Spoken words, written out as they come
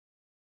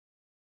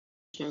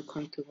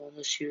welcome to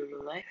Bonus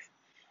Hero Life.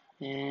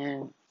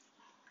 And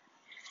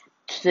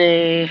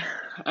today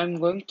I'm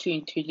going to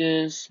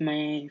introduce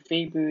my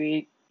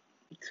favorite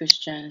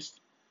Christian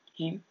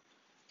hymn.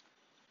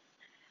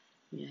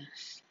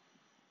 Yes,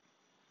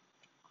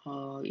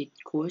 it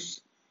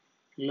goes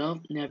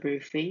Love Never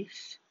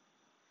Fades.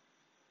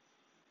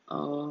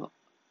 Uh,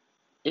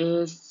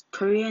 it's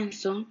Korean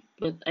song,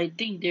 but I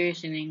think there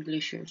is an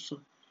English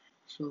also.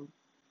 So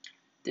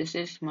this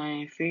is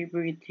my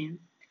favorite hymn.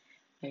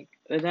 Like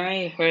when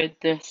I heard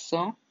this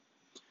song,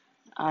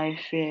 I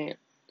feel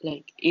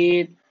like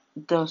it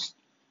does.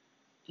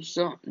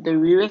 So the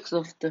lyrics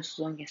of the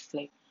song is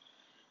like,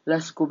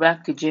 let's go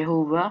back to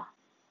Jehovah.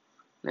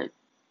 Like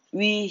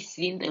we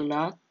sinned a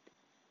lot,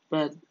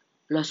 but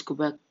let's go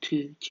back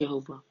to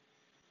Jehovah.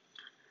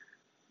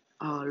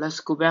 Let's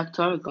go back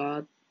to our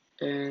God,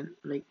 and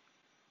like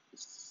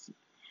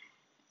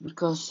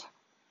because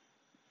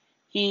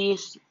He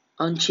is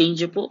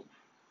unchangeable.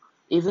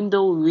 Even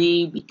though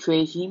we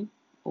betray Him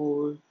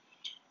or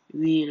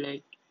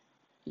we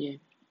yeah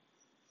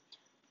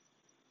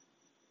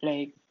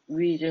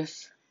we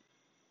just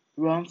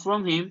run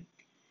from Him,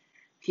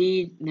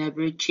 He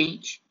never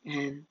changed,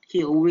 and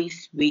He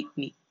always wait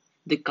me.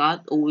 The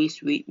God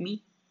always wait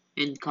me,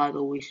 and God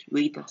always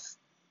wait us.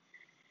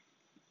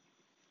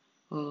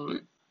 Uh,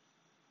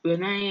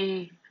 when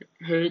I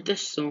heard the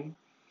song,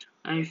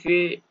 I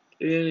feel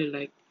really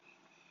like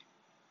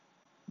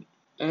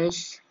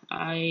as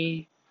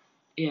I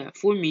yeah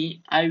for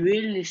me I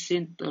really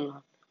listened a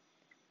lot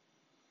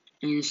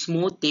in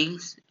small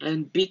things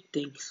and big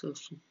things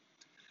also.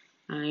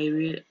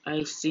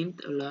 I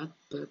sinned a lot,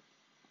 but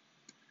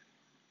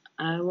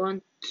I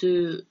want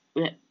to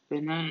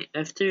when I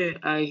after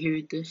I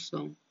hear this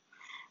song,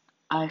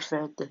 I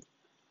felt that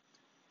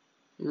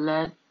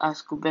let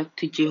us go back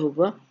to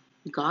Jehovah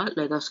God.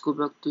 Let us go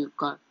back to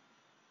God.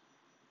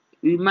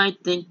 We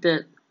might think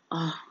that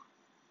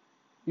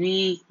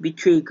we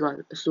betray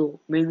God, so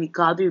maybe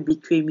God will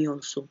betray me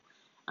also.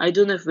 I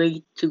don't have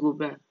way to go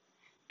back.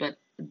 But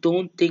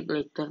don't think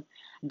like that.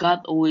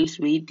 God always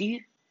waits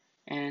you,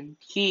 and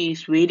He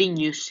is waiting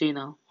you say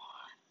now.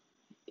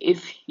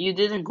 If you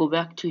didn't go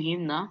back to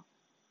Him now,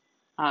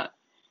 uh,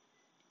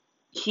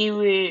 He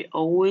will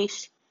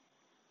always,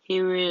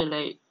 He will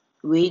like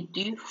wait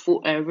you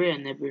forever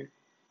and ever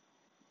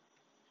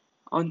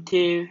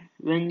until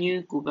when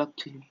you go back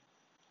to Him.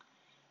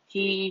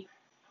 He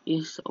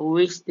is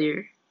always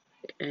there,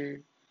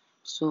 and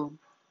so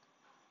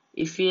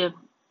if you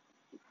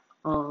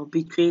have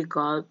betrayed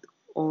God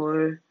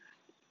or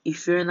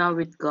if you're not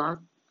with God,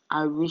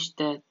 I wish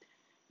that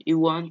you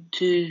want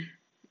to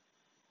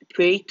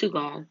pray to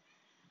God,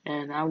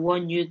 and I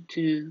want you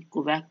to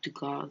go back to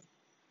God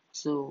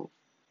so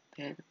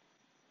that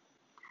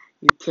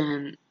you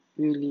can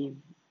really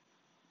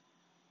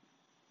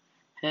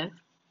have,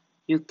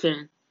 you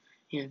can,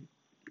 yeah,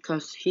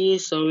 because He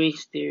is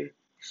always there.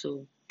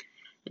 So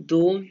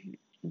don't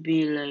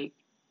be like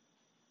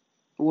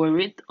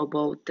worried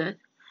about that.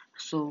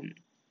 So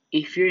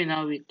if you're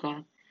not with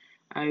God,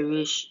 I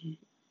wish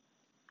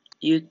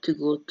you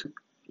to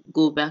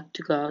go back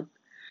to God.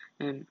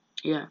 And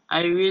yeah,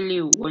 I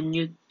really want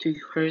you to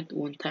hurt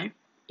one time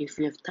if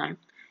you have time.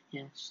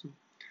 Yeah, so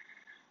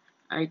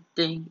I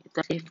think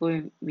that's it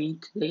for me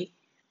today.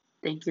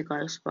 Thank you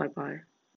guys. Bye bye.